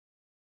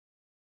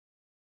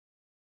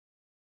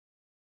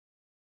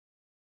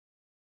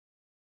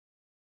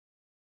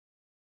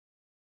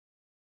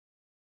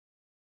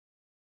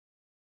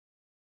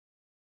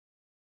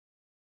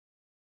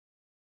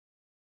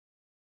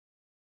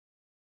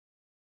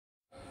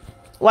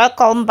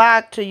Welcome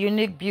back to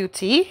Unique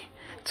Beauty.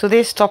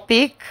 Today's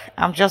topic,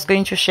 I'm just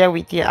going to share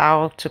with you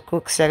how to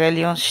cook Sierra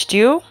Leone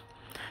stew.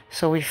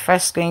 So we're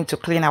first going to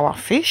clean our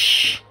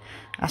fish.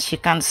 As you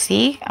can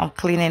see, I'm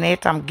cleaning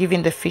it. I'm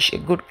giving the fish a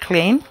good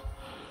clean.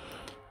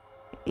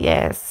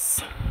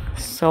 Yes.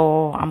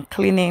 So I'm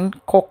cleaning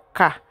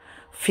coca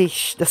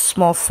fish, the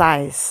small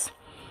size.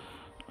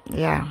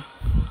 Yeah.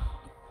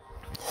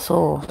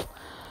 So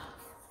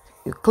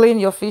you clean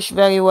your fish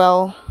very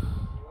well.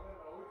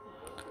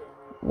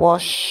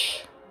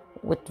 Wash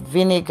with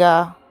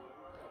vinegar,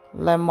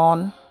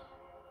 lemon,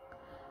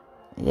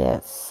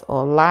 yes,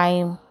 or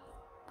lime.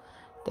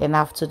 Then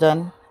after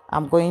that,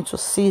 I'm going to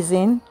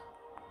season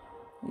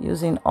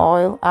using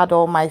oil. Add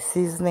all my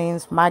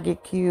seasonings,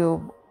 Maggi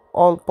cube,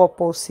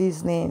 all-purpose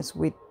seasonings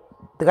with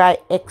dry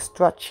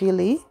extra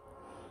chili.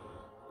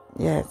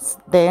 Yes,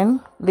 then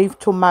leave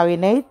to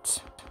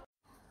marinate.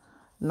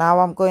 Now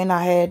I'm going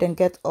ahead and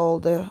get all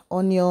the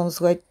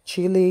onions, red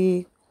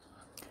chili,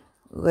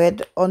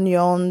 red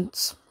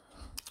onions,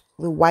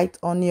 the white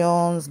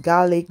onions,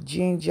 garlic,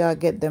 ginger,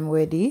 get them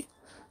ready.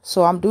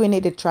 So I'm doing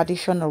it the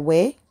traditional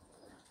way.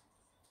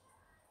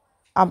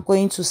 I'm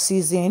going to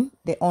season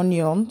the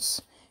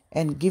onions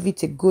and give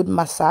it a good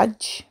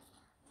massage,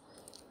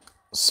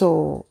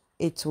 so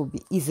it will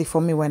be easy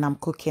for me when I'm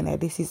cooking it.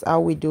 This is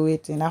how we do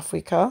it in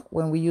Africa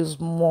when we use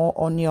more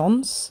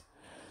onions.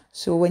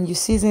 So when you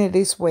season it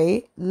this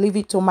way, leave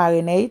it to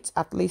marinate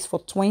at least for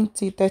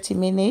 20-30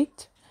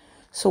 minutes.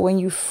 So when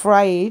you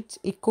fry it,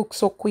 it cooks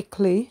so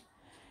quickly.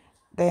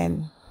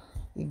 Then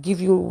it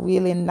gives you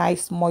really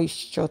nice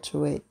moisture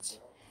to it.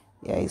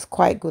 Yeah, it's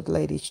quite good,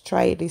 ladies.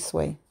 Try it this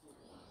way.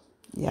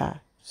 Yeah,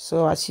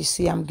 so as you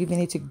see, I'm giving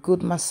it a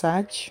good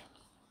massage.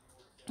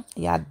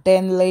 Yeah,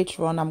 then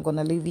later on, I'm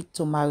gonna leave it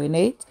to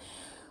marinate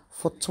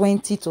for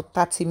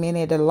 20-30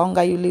 minutes. The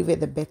longer you leave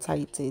it, the better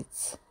it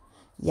is.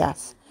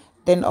 Yes.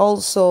 Then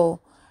also,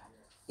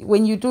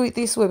 when you do it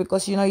this way,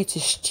 because you know it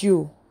is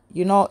stew,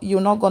 you're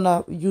not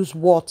gonna use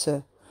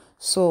water.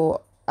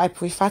 So I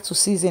prefer to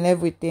season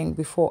everything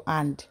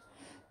beforehand.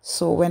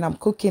 So when I'm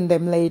cooking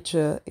them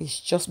later, it's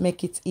just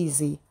make it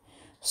easy.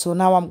 So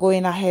now I'm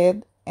going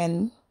ahead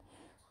and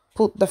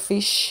put the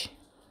fish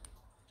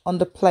on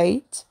the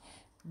plate.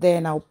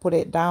 Then I'll put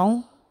it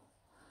down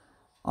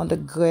on the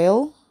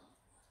grill.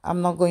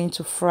 I'm not going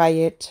to fry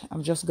it.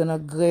 I'm just gonna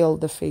grill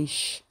the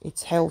fish.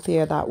 It's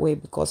healthier that way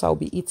because I'll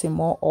be eating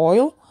more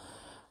oil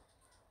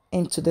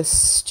into the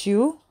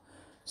stew.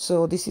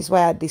 So this is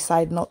why I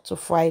decide not to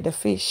fry the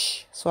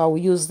fish. So I will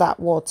use that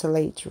water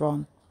later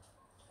on.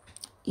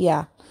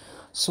 Yeah,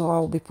 so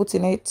I'll be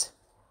putting it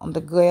on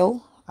the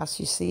grill. As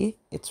you see,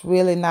 it's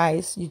really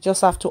nice. You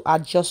just have to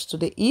adjust to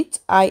the heat,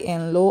 high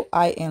and low,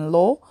 high and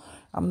low.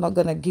 I'm not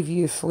gonna give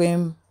you a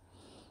frame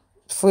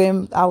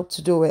how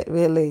to do it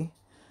really.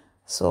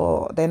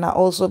 So then I'm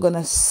also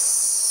gonna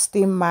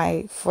steam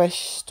my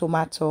fresh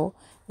tomato.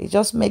 It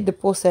just make the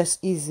process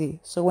easy.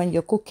 So when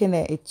you're cooking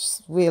it,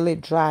 it's really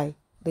dry.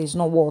 There's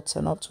no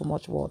water, not too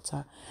much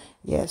water.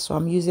 Yeah, so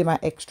I'm using my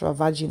extra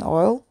virgin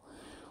oil.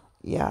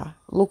 Yeah,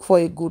 look for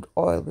a good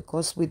oil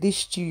because with this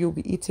stew you'll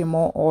be eating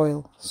more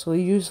oil. So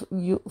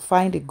you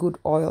find a good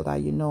oil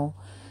that you know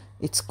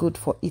it's good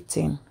for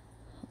eating.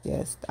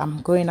 Yes,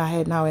 I'm going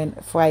ahead now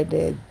and fry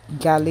the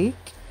garlic.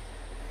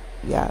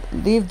 Yeah,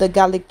 leave the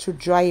garlic to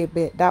dry a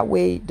bit. That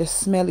way the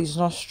smell is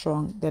not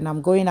strong. Then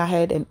I'm going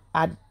ahead and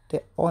add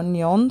the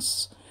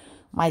onions,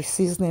 my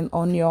seasoning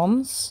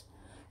onions.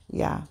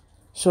 Yeah,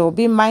 so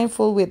be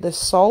mindful with the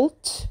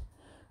salt.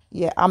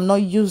 Yeah, I'm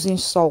not using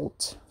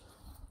salt.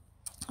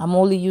 I'm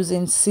only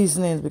using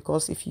seasonings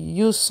because if you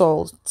use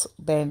salt,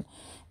 then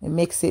it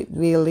makes it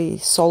really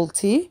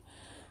salty.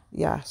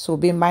 Yeah, so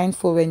be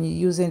mindful when you're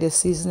using the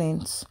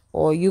seasonings,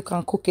 or you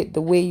can cook it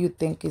the way you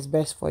think is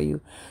best for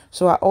you.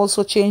 So I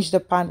also changed the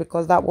pan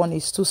because that one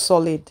is too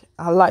solid.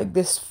 I like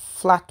this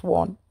flat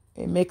one.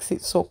 It makes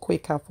it so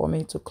quicker for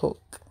me to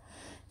cook.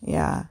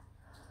 Yeah.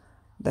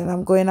 Then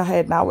I'm going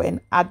ahead now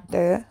and add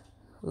the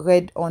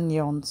red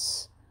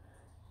onions.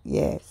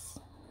 Yes,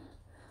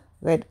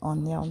 red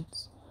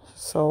onions.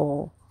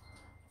 So,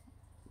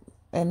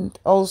 and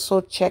also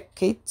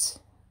check it.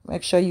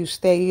 Make sure you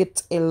stir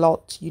it a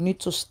lot. You need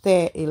to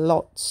stir a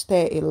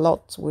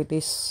lot with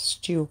this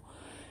stew.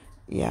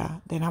 Yeah,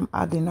 then I'm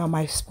adding now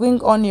my spring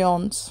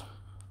onions.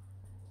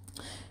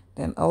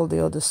 Then all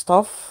the other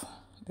stuff,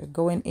 they're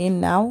going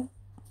in now.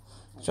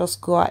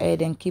 Just go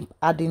ahead and keep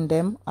adding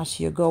them as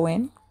you're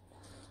going.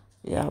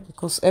 Yeah,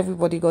 because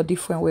everybody got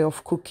different way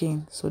of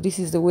cooking. So this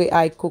is the way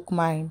I cook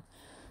mine.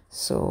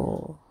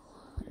 So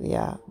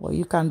yeah, well,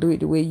 you can do it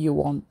the way you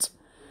want.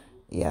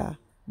 Yeah,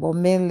 but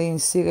mainly in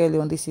Sierra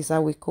Leone, this is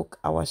how we cook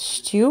our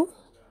stew.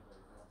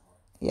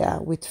 Yeah,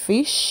 with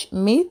fish,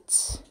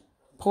 meat,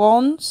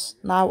 prawns.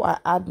 Now I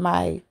add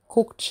my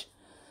cooked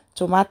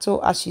tomato.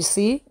 As you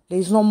see,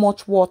 there's not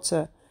much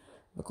water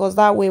because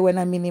that way when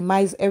I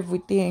minimize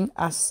everything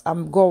as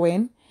I'm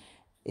going,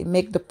 it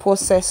make the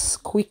process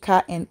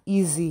quicker and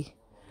easy,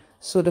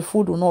 so the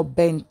food will not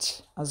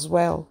bend as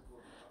well.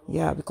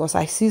 Yeah, because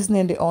I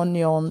seasoned the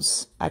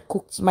onions, I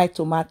cooked my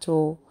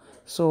tomato,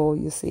 So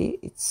you see,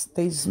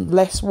 there's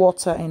less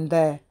water in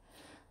there,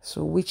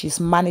 so which is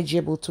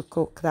manageable to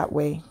cook that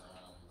way.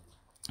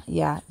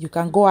 Yeah, you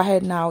can go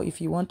ahead now if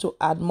you want to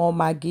add more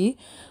Maggi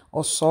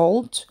or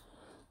salt.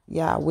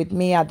 Yeah, with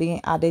me I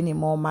didn't add any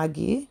more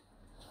Maggi.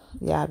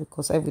 Yeah,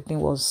 because everything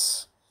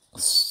was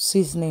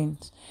seasoning.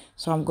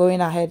 So I'm going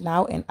ahead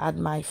now and add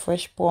my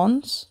fresh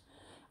prawns.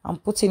 I'm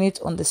putting it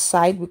on the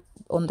side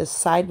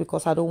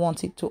because I don't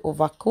want it to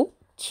overcook.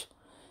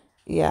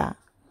 Yeah,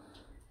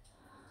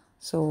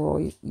 so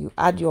you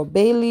add your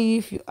bay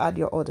leaf, you add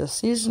your other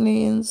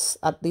seasonings.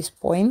 At this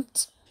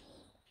point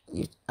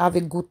you have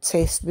a good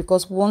taste,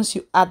 because once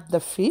you add the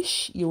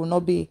fish, you will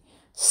not be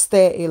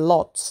stir a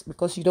lot,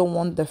 because you don't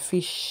want the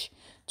fish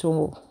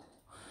to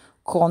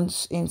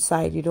crunch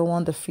inside. You don't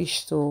want the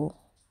fish to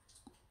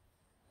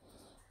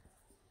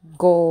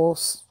go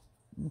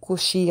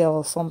gushy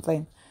or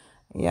something.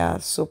 Yeah,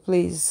 so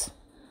please,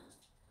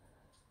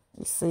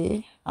 you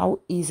see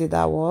how easy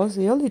that was.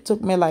 It only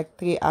took me like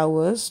 3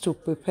 hours to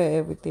prepare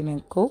everything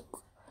and cook.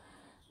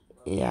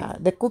 Yeah,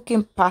 the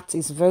cooking part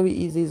is very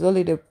easy. It's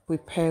only the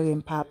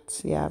preparing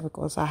part. Yeah,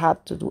 because I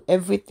had to do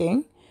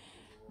everything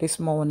this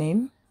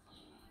morning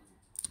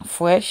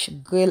fresh,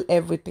 grill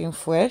everything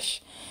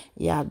fresh.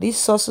 Yeah, this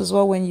sauce as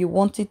well, when you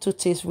want it to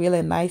taste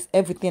really nice,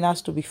 everything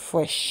has to be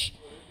fresh.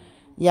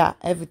 Yeah,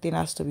 everything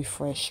has to be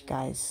fresh,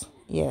 guys.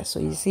 Yeah, so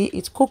you see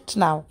it's cooked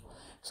now.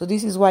 So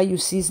this is why you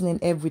seasoning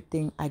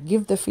everything. I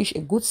give the fish a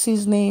good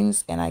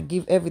seasonings, and I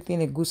give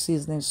everything a good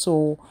seasoning.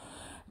 So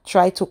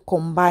try to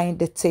combine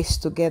the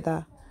taste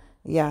together.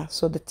 Yeah,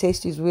 so the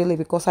taste is really,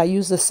 because I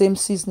use the same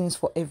seasonings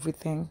for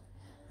everything.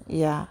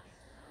 Yeah,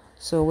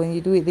 so when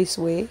you do it this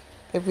way,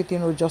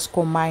 everything will just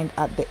combine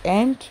at the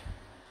end.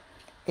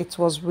 It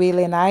was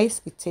really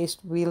nice. It tastes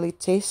really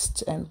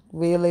and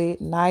really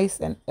nice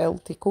and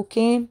healthy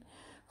cooking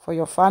for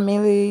your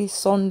family.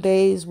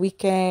 Sundays,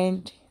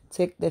 weekend,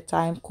 take the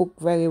time, cook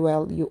very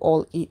well. You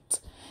all eat,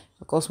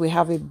 because we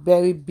have a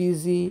very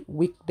busy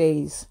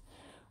weekdays.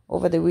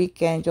 Over the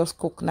weekend, just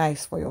cook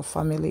nice for your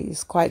family.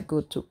 It's quite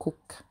good to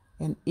cook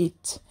and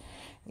eat.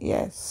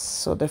 Yes,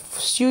 so the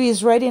stew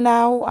is ready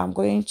now. I'm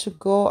going to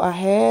go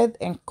ahead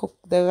and cook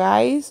the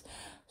rice.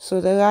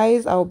 So the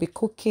rice, I'll be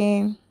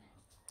cooking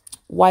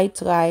white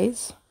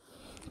rice,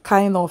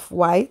 kind of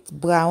white,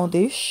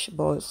 brownish,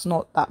 but it's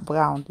not that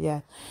brown.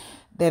 Yeah,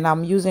 then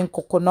I'm using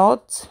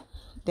coconut.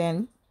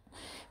 Then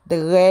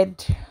the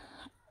red,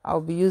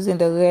 I'll be using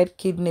the red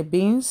kidney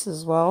beans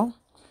as well.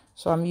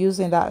 So I'm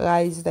using that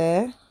rice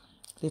there,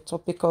 the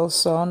tropical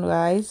sun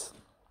rice.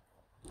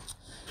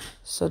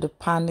 So the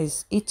pan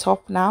is heat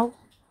up now.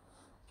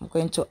 I'm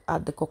going to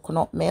add the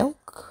coconut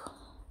milk.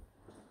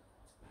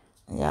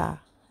 Yeah,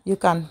 you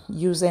can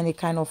use any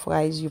kind of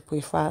rice you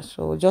prefer,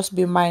 so just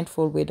be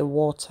mindful with the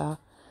water,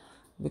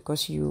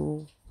 because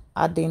you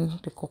adding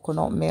the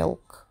coconut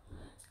milk.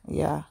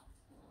 Yeah,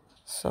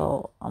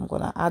 so I'm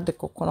gonna add the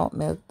coconut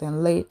milk,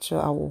 then later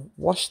I will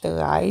wash the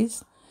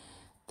rice,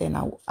 then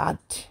I will add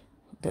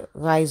the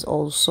rice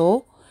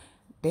also,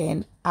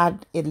 then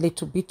add a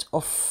little bit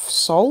of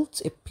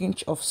salt, a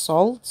pinch of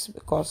salt,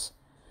 because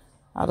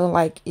I don't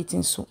like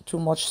eating too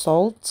much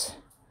salt.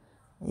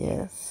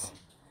 Yes,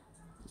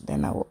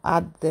 then I will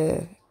add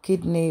the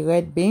kidney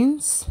red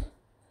beans.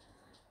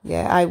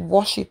 Yeah, I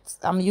wash it.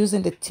 I'm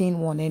using the tin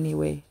one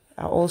anyway.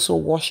 I also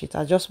wash it.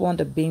 I just want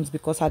the beans,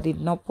 because I did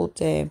not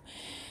put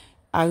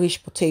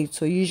Irish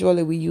potato.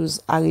 Usually we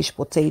use Irish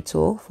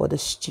potato for the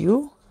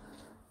stew,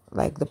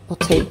 like the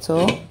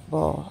potato,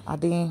 but I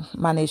didn't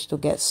manage to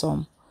get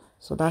some,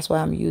 so that's why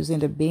I'm using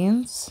the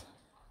beans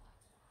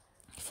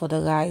for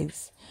the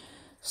rice.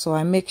 So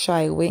I make sure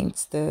I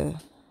rinse the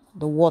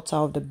water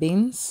of the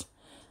beans,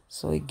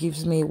 so it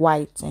gives me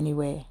white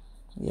anyway.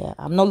 Yeah,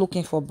 I'm not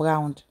looking for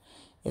brown.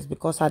 It's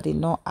because I did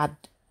not add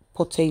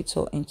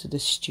potato into the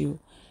stew.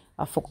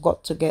 I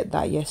forgot to get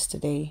that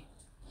yesterday.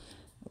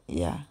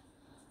 Yeah,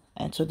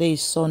 and today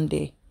is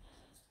Sunday.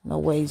 No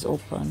way is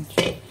open.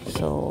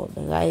 So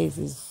the rice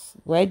is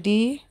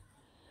ready.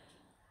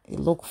 It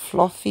looks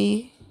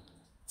fluffy.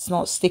 It's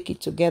not sticky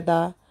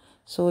together.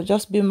 So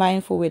just be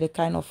mindful with the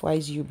kind of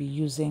rice you'll be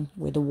using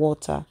with the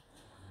water.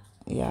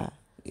 Yeah,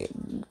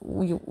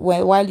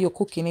 while you're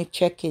cooking it,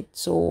 check it.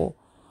 So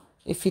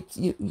if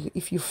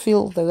you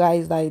feel the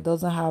rice that it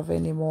doesn't have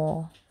any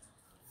more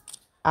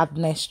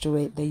hardness to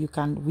it, then you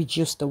can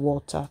reduce the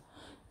water.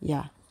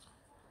 Yeah,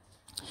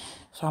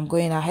 so I'm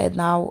going ahead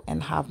now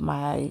and have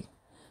my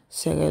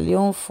Sierra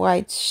Leone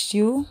fried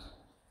stew.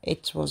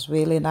 It was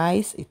really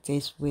nice. It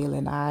tastes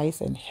really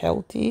nice and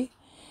healthy.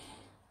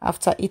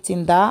 After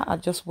eating that, I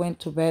just went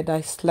to bed.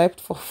 I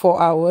slept for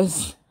 4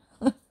 hours.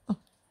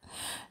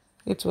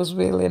 It was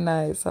really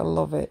nice. I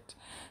love it.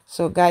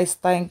 So guys,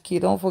 thank you.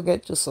 Don't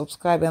forget to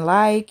subscribe and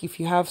like. If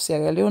you have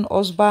Sierra Leone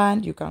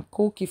husband, you can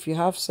cook. If you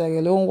have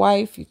Sierra Leone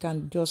wife, you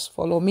can just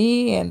follow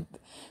me and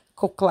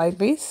cook like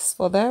this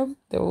for them.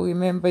 They will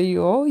remember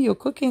you. Oh, you're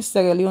cooking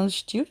Sierra Leone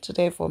stew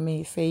today for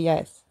me. Say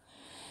yes.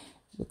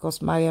 Because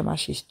Mariama,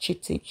 she's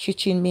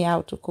teaching me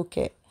how to cook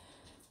it.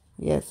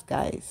 Yes,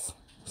 guys.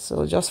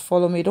 So just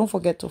follow me. Don't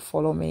forget to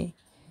follow me.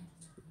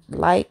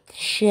 like,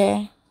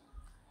 share.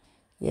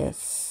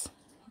 Yes,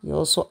 you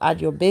also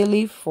add your bay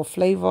leaf for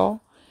flavor.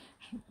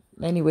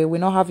 Anyway, we're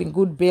not having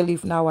good bay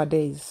leaf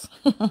nowadays.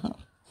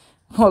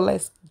 Well,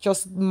 let's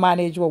just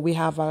manage what we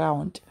have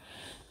around.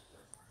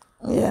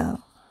 Yeah,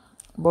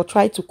 but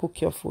try to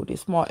cook your food.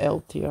 It's more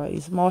healthier.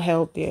 It's more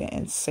healthier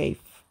and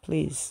safe,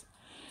 please.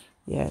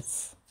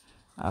 Yes.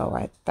 All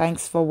right,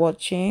 thanks for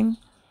watching.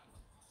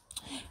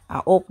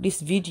 I hope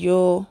this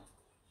video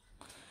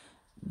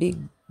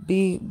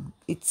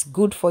it's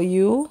good for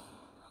you,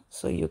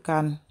 so you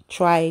can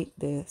try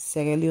the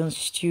Sierra Leone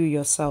stew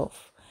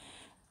yourself.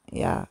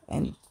 Yeah,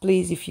 and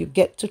please, if you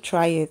get to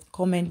try it,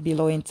 comment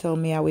below and tell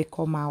me how it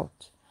come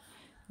out.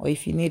 Or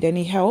if you need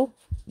any help,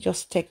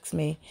 just text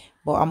me.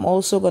 But I'm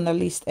also gonna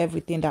list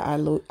everything that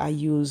I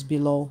use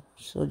below,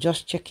 so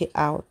just check it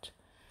out.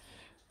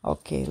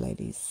 Okay,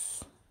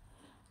 ladies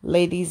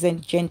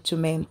and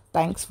gentlemen,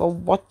 thanks for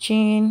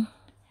watching.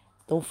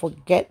 Don't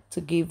forget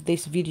to give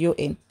this video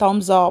a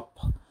thumbs up,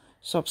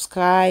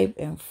 subscribe,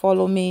 and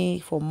follow me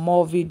for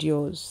more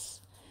videos.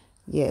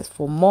 Yes,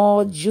 for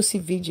more juicy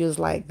videos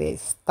like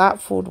this.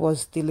 That food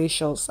was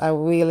delicious. I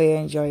really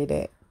enjoyed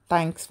it.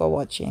 Thanks for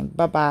watching.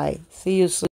 Bye bye. See you soon.